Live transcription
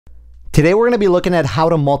Today we're going to be looking at how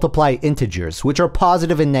to multiply integers, which are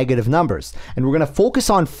positive and negative numbers. And we're going to focus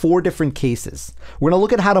on 4 different cases. We're going to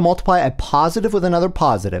look at how to multiply a positive with another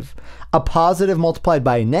positive, a positive multiplied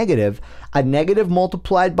by a negative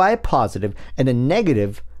multiplied by a positive, and a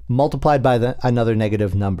negative multiplied by another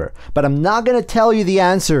negative number. But I'm not going to tell you the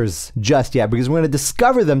answers just yet because we're going to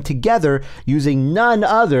discover them together using none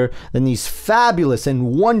other than these fabulous and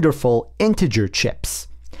wonderful integer chips.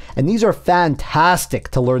 And these are fantastic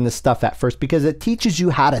to learn this stuff at first because it teaches you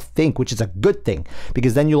how to think, which is a good thing,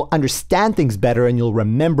 because then you'll understand things better and you'll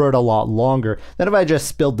remember it a lot longer than if I just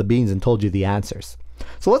spilled the beans and told you the answers.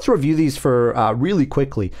 So let's review these for really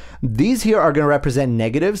quickly. These here are going to represent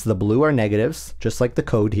negatives. The blue are negatives, just like the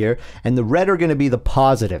code here, and the red are going to be the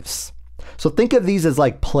positives. So think of these as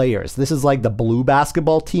like players. This is like the blue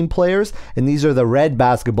basketball team players, and these are the red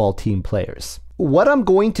basketball team players. What I'm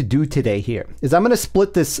going to do today here is I'm going to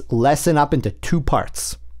split this lesson up into 2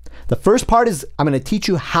 parts. The first part is I'm going to teach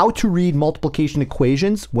you how to read multiplication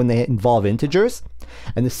equations when they involve integers.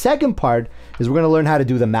 And the second part is we're going to learn how to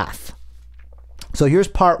do the math. So here's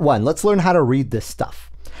part 1. Let's learn how to read this stuff.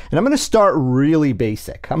 And I'm going to start really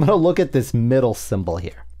basic. I'm going to look at this middle symbol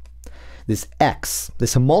here. This X,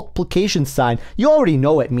 this multiplication sign, you already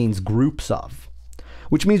know it means groups of,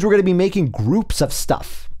 which means we're going to be making groups of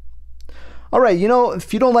stuff. All right, you know,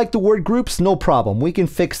 if you don't like the word groups, no problem. We can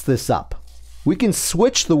fix this up. We can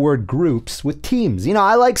switch the word groups with teams. You know,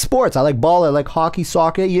 I like sports. I like ball. I like hockey,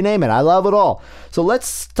 soccer, you name it. I love it all. So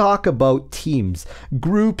let's talk about teams.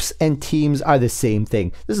 Groups and teams are the same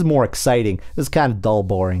thing. This is more exciting. This is kind of dull,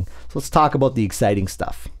 boring. So let's talk about the exciting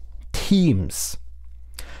stuff. Teams.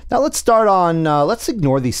 Now let's start on, let's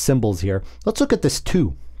ignore these symbols here. Let's look at this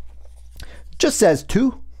 2. It just says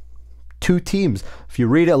 2 teams. If you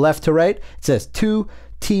read it left to right, it says 2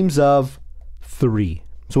 teams of 3.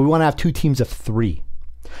 So we want to have 2 teams of 3.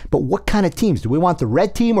 But what kind of teams? Do we want the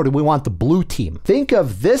red team or do we want the blue team? Think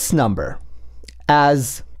of this number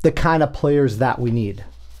as the kind of players that we need.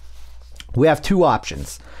 We have 2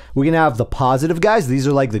 options. We can have the positive guys. These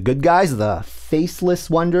are like the good guys, the faceless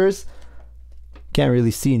wonders. Can't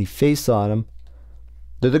really see any face on them.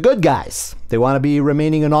 They're the good guys. They want to be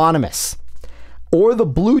remaining anonymous. Or the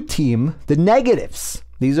blue team, the negatives.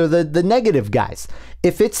 These are the negative guys.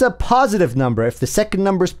 If it's a positive number, if the second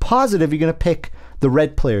number is positive, you're going to pick the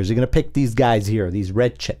red players. You're going to pick these guys here, these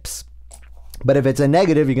red chips. But if it's a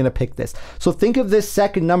negative, you're going to pick this. So think of this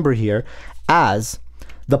second number here as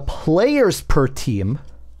the players per team.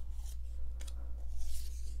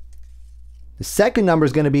 The second number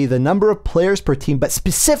is going to be the number of players per team, but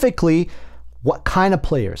specifically, what kind of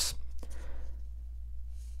players?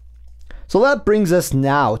 So that brings us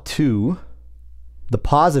now to the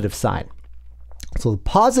positive sign. So the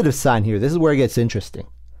positive sign here, this is where it gets interesting.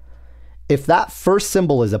 If that first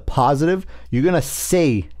symbol is a positive, you're going to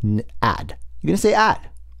say add. You're going to say add.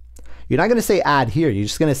 You're not going to say add here. You're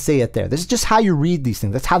just going to say it there. This is just how you read these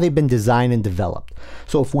things. That's how they've been designed and developed.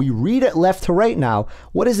 So if we read it left to right now,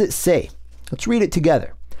 what does it say? Let's read it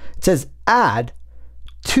together. It says add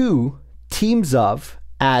 2 teams of,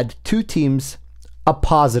 add 2 teams of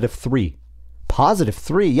positive 3. Positive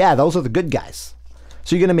 3, yeah, those are the good guys.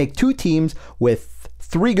 So you're going to make 2 teams with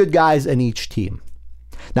 3 good guys in each team.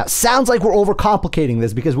 Now, it sounds like we're overcomplicating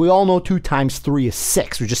this because we all know 2 times 3 is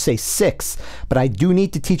 6. We just say 6. But I do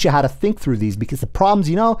need to teach you how to think through these because the problems,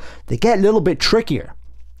 you know, they get a little bit trickier.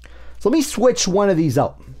 So let me switch one of these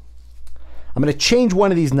out. I'm going to change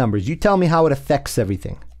one of these numbers. You tell me how it affects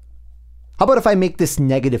everything. How about if I make this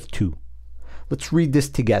 -2? Let's read this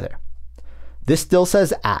together. This still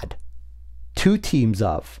says add 2 teams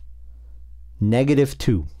of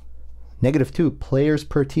 -2. -2 players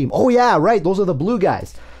per team. Oh yeah, right. Those are the blue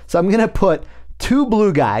guys. So I'm going to put 2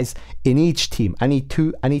 blue guys in each team. I need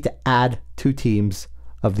to add 2 teams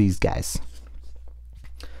of these guys.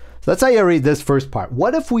 So that's how you read this first part.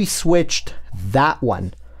 What if we switched that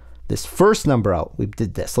one, this first number out? We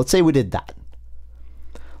did this. Let's say we did that.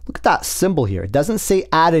 Look at that symbol here. It doesn't say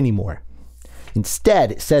add anymore.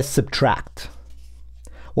 Instead, it says subtract.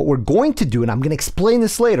 What we're going to do, and I'm going to explain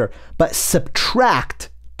this later, but subtract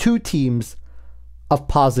 2 teams of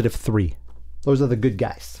positive 3. Those are the good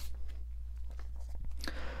guys.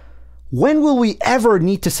 When will we ever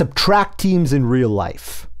need to subtract teams in real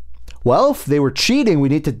life? Well, if they were cheating, we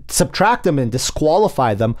need to subtract them and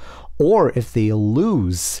disqualify them. Or if they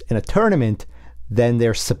lose in a tournament, then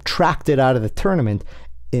they're subtracted out of the tournament.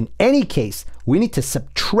 In any case, we need to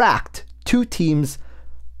subtract 2 teams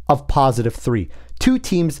of positive 3. 2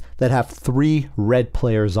 teams that have 3 red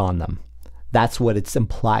players on them. That's what it's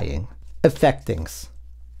implying. Affectings.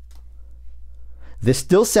 This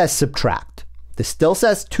still says subtract. This still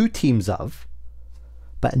says 2 teams of.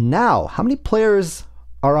 But now, how many players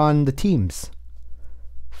are on the teams?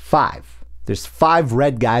 5. There's 5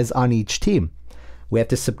 red guys on each team. We have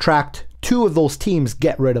to subtract 2 of those teams,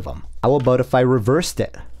 get rid of them. How about if I reversed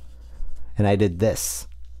it and I did this?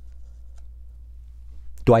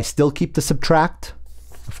 Do I still keep the subtract?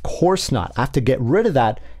 Of course not. I have to get rid of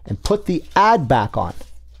that and put the add back on,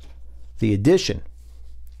 the addition.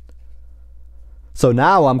 So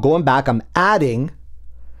now I'm going back, I'm adding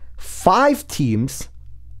 5 teams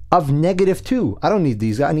of -2. I don't need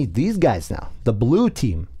these guys, I need these guys now. The blue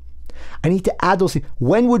team. I need to add those teams.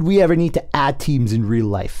 When would we ever need to add teams in real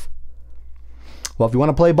life? Well, if you want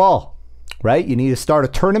to play ball, right? You need to start a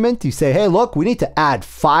tournament. You say, hey, look, we need to add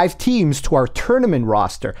 5 teams to our tournament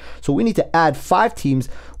roster. So we need to add 5 teams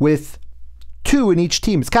with 2 in each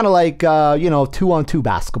team. It's kind of like, 2-on-2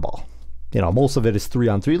 basketball. Most of it is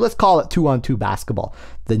 3-on-3. Let's call it 2-on-2 basketball.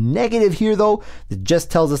 The negative here, though, it just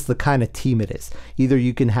tells us the kind of team it is. Either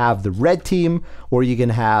you can have the red team or you can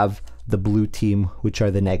have the blue team, which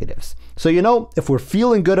are the negatives. So, if we're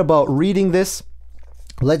feeling good about reading this,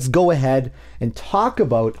 let's go ahead and talk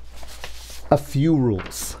about a few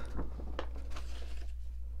rules.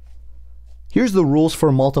 Here's the rules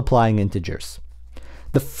for multiplying integers.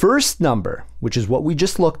 The first number, which is what we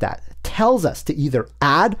just looked at, tells us to either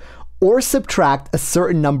add or subtract a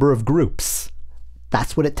certain number of groups.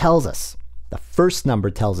 That's what it tells us. The first number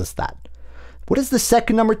tells us that. What does the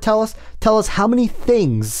second number tell us? Tell us how many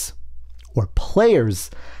things or players,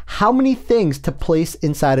 how many things to place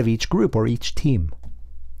inside of each group or each team.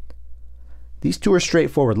 These two are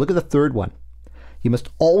straightforward. Look at the third one. You must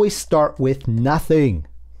always start with nothing.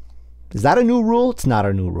 Is that a new rule? It's not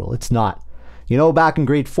a new rule. It's not. Back in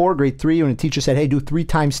grade 4, grade 3, when the teacher said, hey, do 3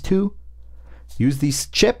 times 2, use these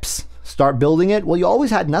chips, start building it. Well, you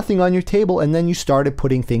always had nothing on your table, and then you started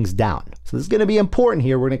putting things down. So this is going to be important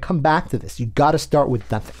here. We're going to come back to this. You got to start with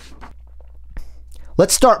nothing.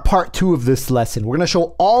 Let's start part 2 of this lesson. We're going to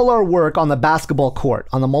show all our work on the basketball court,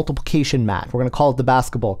 on the multiplication mat. We're going to call it the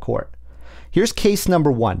basketball court. Here's case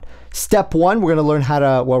number 1. Step 1, we're going to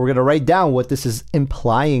learn we're going to write down what this is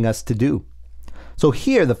implying us to do. So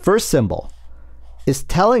here, the first symbol is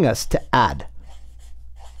telling us to add.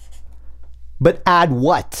 But add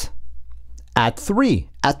what? Add 3.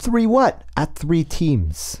 Add 3 what? Add 3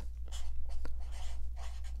 teams.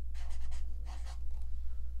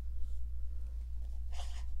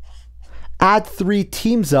 Add 3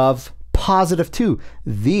 teams of +2.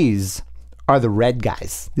 These are the red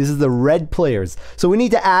guys. This is the red players. So we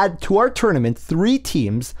need to add to our tournament 3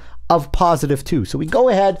 teams of +2. So we go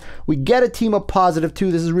ahead, we get a team of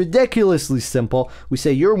 +2. This is ridiculously simple. We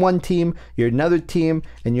say you're one team, you're another team,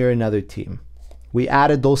 and you're another team. We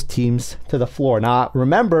added those teams to the floor. Now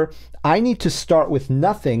remember, I need to start with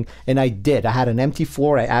nothing, and I did. I had an empty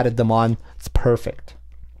floor, I added them on. It's perfect.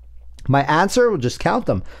 My answer, we'll just count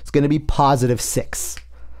them. It's going to be +6.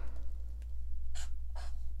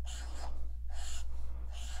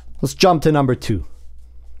 Let's jump to number 2.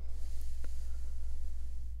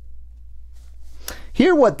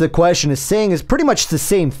 Here what the question is saying is pretty much the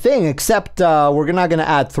same thing, except we're not going to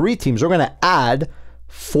add 3 teams. We're going to add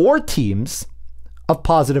 4 teams of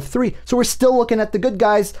 +3. So we're still looking at the good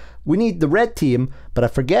guys. We need the red team, but I'm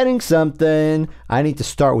forgetting something. I need to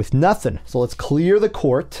start with nothing. So let's clear the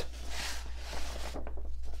court.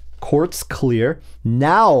 Court's clear.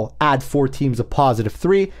 Now add 4 teams of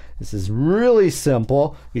 +3. This is really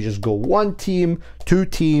simple. You just go 1 team, 2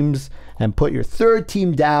 teams, and put your 3rd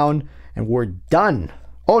team down, and we're done.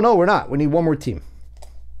 Oh no, we're not. We need 1 more team.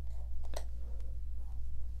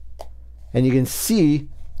 And you can see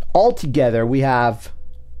altogether we have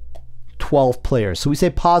 12 players. So we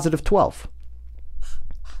say +12.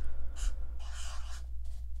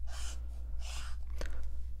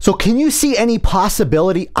 So can you see any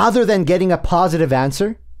possibility other than getting a positive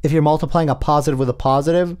answer? If you're multiplying a positive with a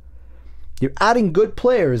positive, you're adding good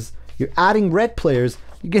players, you're adding red players,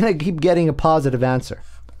 you're going to keep getting a positive answer.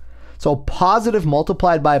 So positive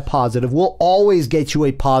multiplied by a positive will always get you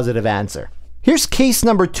a positive answer. Here's case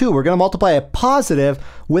number 2. We're going to multiply a positive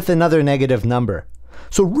with another negative number.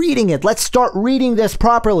 So reading it, let's start reading this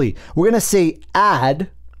properly. We're going to say add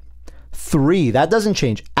 3. That doesn't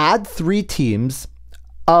change. Add 3 teams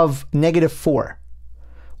of -4.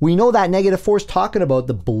 We know that -4 is talking about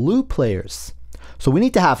the blue players. So we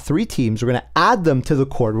need to have 3 teams. We're going to add them to the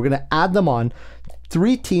court. We're going to add them on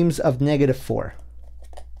 3 teams of -4.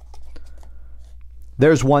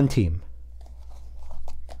 There's 1 team.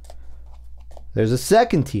 There's a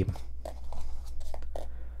 2nd team.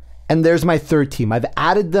 And there's my 3rd team. I've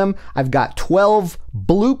added them. I've got 12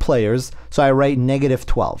 blue players, so I write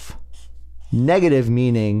 -12. Negative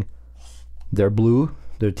meaning they're blue,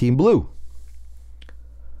 they're team blue.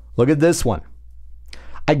 Look at this one.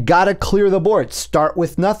 I gotta clear the board. Start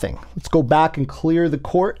with nothing. Let's go back and clear the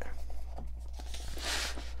court.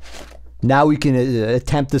 Now we can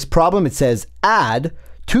attempt this problem. It says add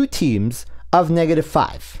 2 teams of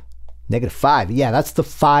 -5. -5, yeah, that's the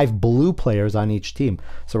 5 blue players on each team.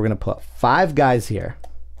 So we're gonna put 5 guys here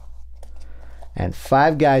and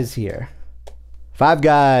 5 guys here. 5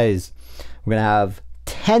 guys. We're gonna have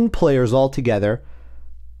 10 players all together.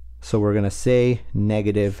 So we're gonna say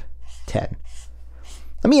 -10.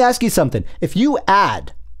 Let me ask you something. If you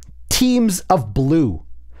add teams of blue,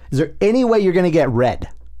 is there any way you're gonna get red?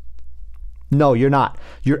 No, you're not.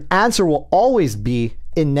 Your answer will always be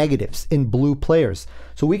in negatives, in blue players.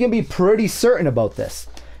 So we can be pretty certain about this,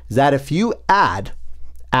 is that if you add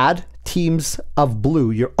teams of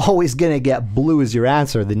blue, you're always gonna get blue as your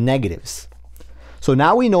answer, the negatives. So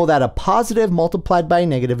now we know that a positive multiplied by a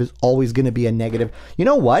negative is always gonna be a negative. You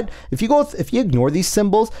know what? If you ignore these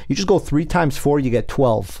symbols, you just go 3 times 4, you get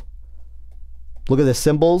 12. Look at the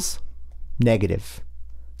symbols, negative.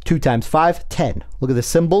 2 times 5, 10. Look at the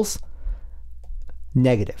symbols,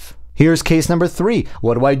 negative. Here's case number 3.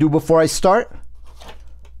 What do I do before I start?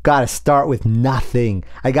 Gotta start with nothing.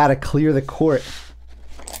 I gotta clear the court.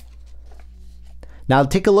 Now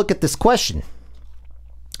take a look at this question.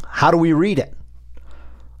 How do we read it?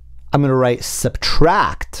 I'm gonna write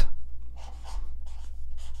subtract.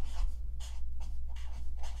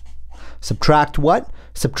 Subtract what?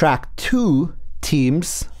 Subtract 2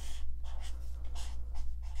 teams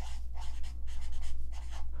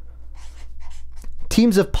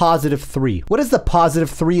of +3. What does the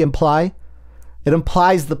 +3 imply? It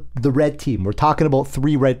implies the red team. We're talking about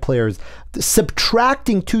 3 red players.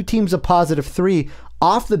 Subtracting 2 teams of +3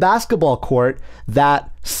 off the basketball court that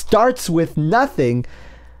starts with nothing.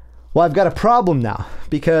 Well, I've got a problem now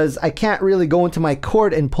because I can't really go into my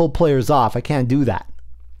court and pull players off. I can't do that.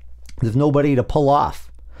 There's nobody to pull off.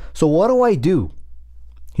 So what do I do?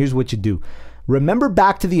 Here's what you do. Remember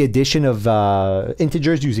back to the addition of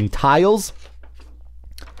integers using tiles?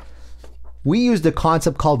 We used a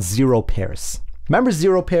concept called 0 pairs. Remember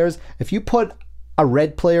 0 pairs? If you put a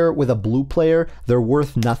red player with a blue player, they're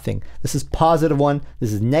worth nothing. This is +1,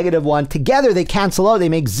 this is -1. Together they cancel out, they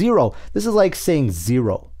make 0. This is like saying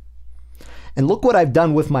 0. And look what I've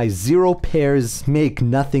done with my 0 pairs make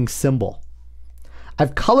nothing symbol.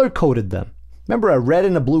 I've color coded them. Remember, a red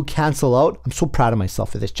and a blue cancel out. I'm so proud of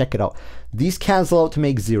myself for this. Check it out. These cancel out to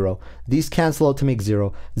make 0. These cancel out to make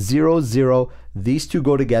 0. 0, 0. These 2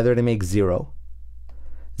 go together to make 0.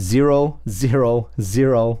 0, 0,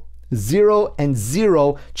 0, 0, and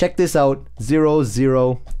 0. Check this out. 0,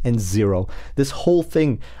 0, and 0. This whole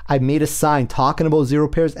thing, I made a sign talking about 0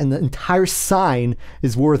 pairs, and the entire sign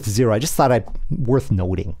is worth 0. I just thought I'd worth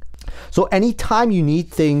noting. So anytime you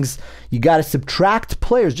need things, you got to subtract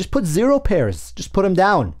players. Just put 0 pairs. Just put them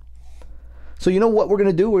down. So you know what we're going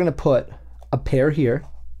to do? We're going to put a pair here.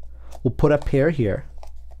 We'll put a pair here.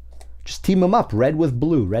 Just team them up. Red with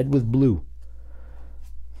blue. Red with blue.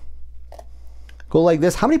 Go like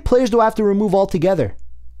this. How many players do I have to remove altogether?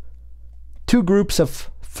 2 groups of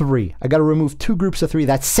 3. I got to remove 2 groups of 3.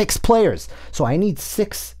 That's 6 players. So I need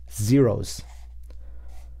 6 zeros.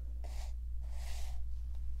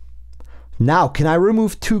 Now, can I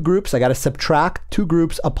remove 2 groups? I got to subtract 2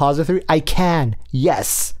 groups of +3. I can.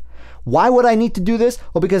 Yes. Why would I need to do this?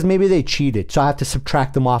 Well, because maybe they cheated. So I have to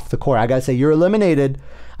subtract them off the court. I got to say, you're eliminated.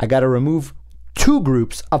 I got to remove 2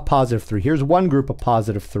 groups of +3. Here's one group of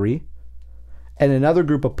 +3 and another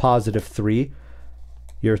group of +3.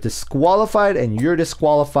 You're disqualified and you're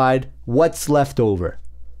disqualified. What's left over?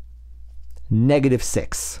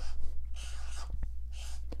 -6.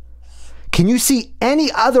 Can you see any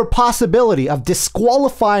other possibility of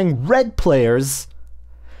disqualifying red players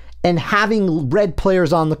and having red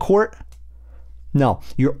players on the court? No,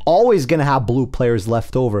 you're always going to have blue players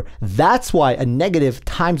left over. That's why a negative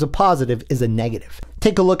times a positive is a negative.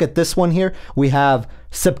 Take a look at this one here. We have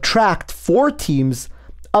subtract 4 teams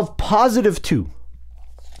of +2.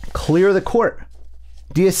 Clear the court.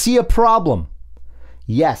 Do you see a problem?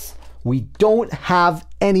 Yes, we don't have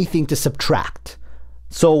anything to subtract.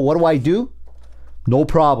 So what do? No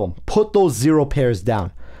problem. Put those 0 pairs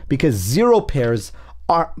down because 0 pairs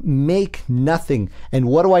make nothing. And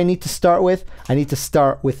what do I need to start with? I need to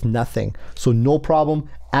start with nothing. So no problem.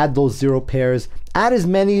 Add those 0 pairs. Add as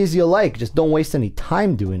many as you like. Just don't waste any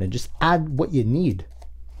time doing it. Just add what you need.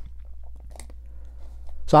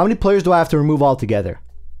 So how many players do I have to remove altogether?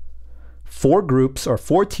 4 groups or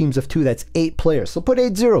 4 teams of 2. That's 8 players. So put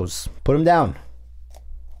 8 zeros. Put them down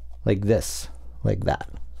like this. Like that.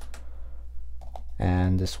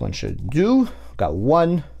 And this one should do. Got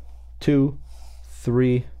 1, 2,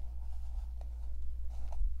 3,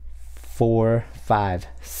 4, 5,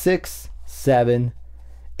 6, 7,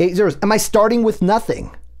 8 zeros. Am I starting with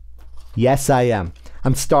nothing? Yes, I am.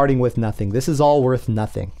 I'm starting with nothing. This is all worth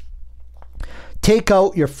nothing. Take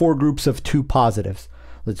out your 4 groups of 2 positives.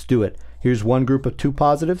 Let's do it. Here's one group of 2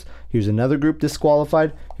 positives. Here's another group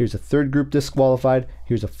disqualified. Here's a third group disqualified.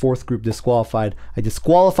 Here's a fourth group disqualified. I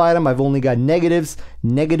disqualified them. I've only got negatives.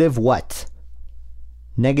 Negative what?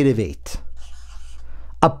 Negative 8.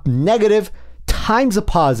 A negative times a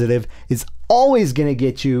positive is always going to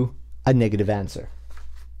get you a negative answer.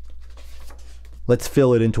 Let's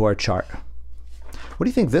fill it into our chart. What do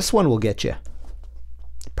you think this one will get you?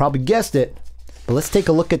 Probably guessed it, but let's take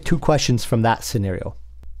a look at 2 questions from that scenario.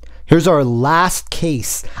 Here's our last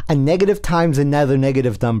case, a negative times another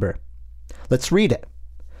negative number. Let's read it.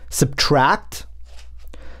 Subtract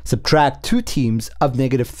 2 teams of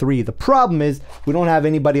 -3. The problem is we don't have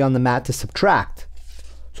anybody on the mat to subtract.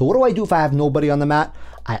 So what do I do if I have nobody on the mat?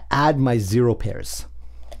 I add my 0 pairs.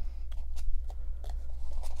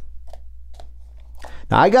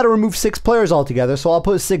 Now I got to remove 6 players altogether, so I'll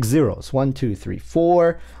put 6 zeros. 1, 2, 3,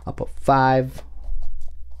 4. I'll put 5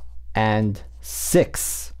 and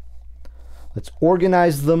 6. Let's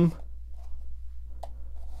organize them.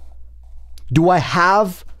 Do I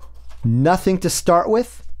have nothing to start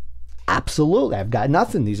with? Absolutely, I've got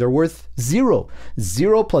nothing. These are worth 0.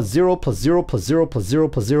 0 plus 0 plus 0 plus 0 plus 0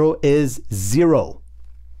 plus 0 is 0.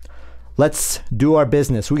 Let's do our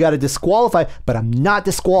business. We got to disqualify, but I'm not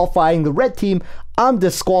disqualifying the red team. I'm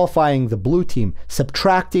disqualifying the blue team.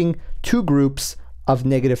 Subtracting 2 groups of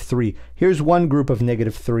 -3. Here's one group of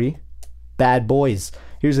 -3. Bad boys.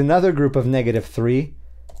 Here's another group of -3.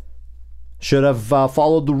 Should have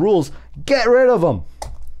followed the rules. Get rid of them.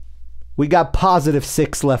 We got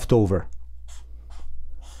 +6 left over.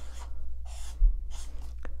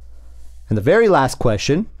 And the very last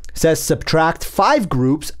question says subtract 5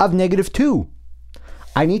 groups of -2.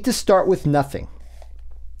 I need to start with nothing.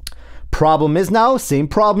 Problem is now, same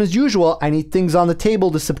problem as usual. I need things on the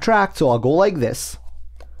table to subtract, so I'll go like this.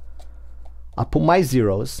 I'll put my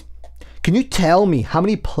zeros. Can you tell me how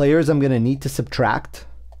many players I'm going to need to subtract?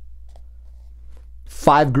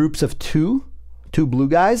 5 groups of 2 blue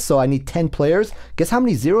guys, so I need 10 players. Guess how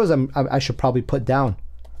many zeros I should probably put down?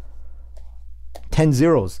 10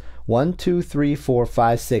 zeros. 1, 2, 3, 4,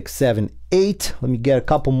 5, 6, 7, 8. Let me get a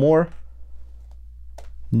couple more.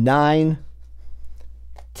 9,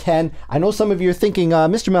 10. I know some of you are thinking,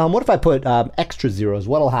 Mr. Melhem, what if I put extra zeros?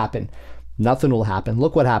 What'll happen? Nothing will happen.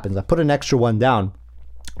 Look what happens. I put an extra one down.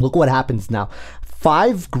 Look what happens now.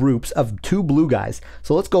 5 groups of 2 blue guys.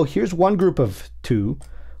 So let's go. Here's one group of 2,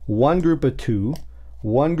 one group of 2,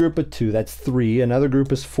 one group of 2. That's 3. Another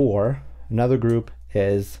group is 4. Another group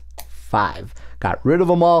is 5. Got rid of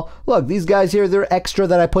them all. Look, these guys here, they're extra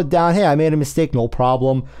that I put down. Hey, I made a mistake. No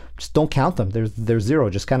problem. Just don't count them. They're 0.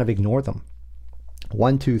 Just kind of ignore them.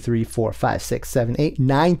 1, 2, 3, 4, 5, 6, 7, 8,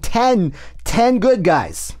 9, 10. 10 good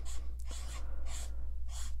guys.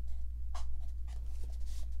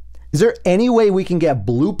 Is there any way we can get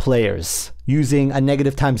blue players using a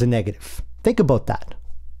negative times a negative? Think about that.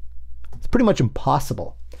 It's pretty much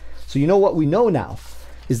impossible. So you know what we know now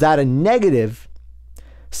is that a negative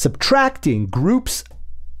subtracting groups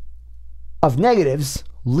of negatives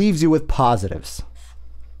leaves you with positives.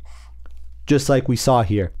 Just like we saw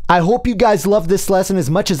here. I hope you guys love this lesson as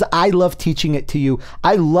much as I love teaching it to you.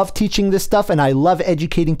 I love teaching this stuff and I love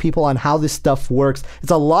educating people on how this stuff works.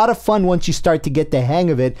 It's a lot of fun once you start to get the hang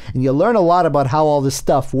of it and you learn a lot about how all this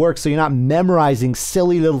stuff works so you're not memorizing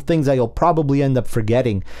silly little things that you'll probably end up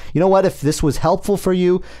forgetting. You know what? If this was helpful for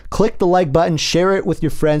you, click the like button, share it with your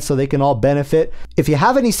friends so they can all benefit. If you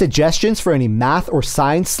have any suggestions for any math or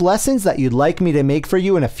science lessons that you'd like me to make for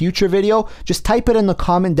you in a future video, just type it in the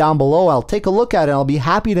comment down below. I'll take a look at it and I'll be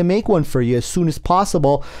happy to make one for you as soon as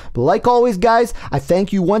possible. But like always, guys, I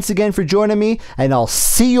thank you once again for joining me and I'll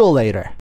see you later.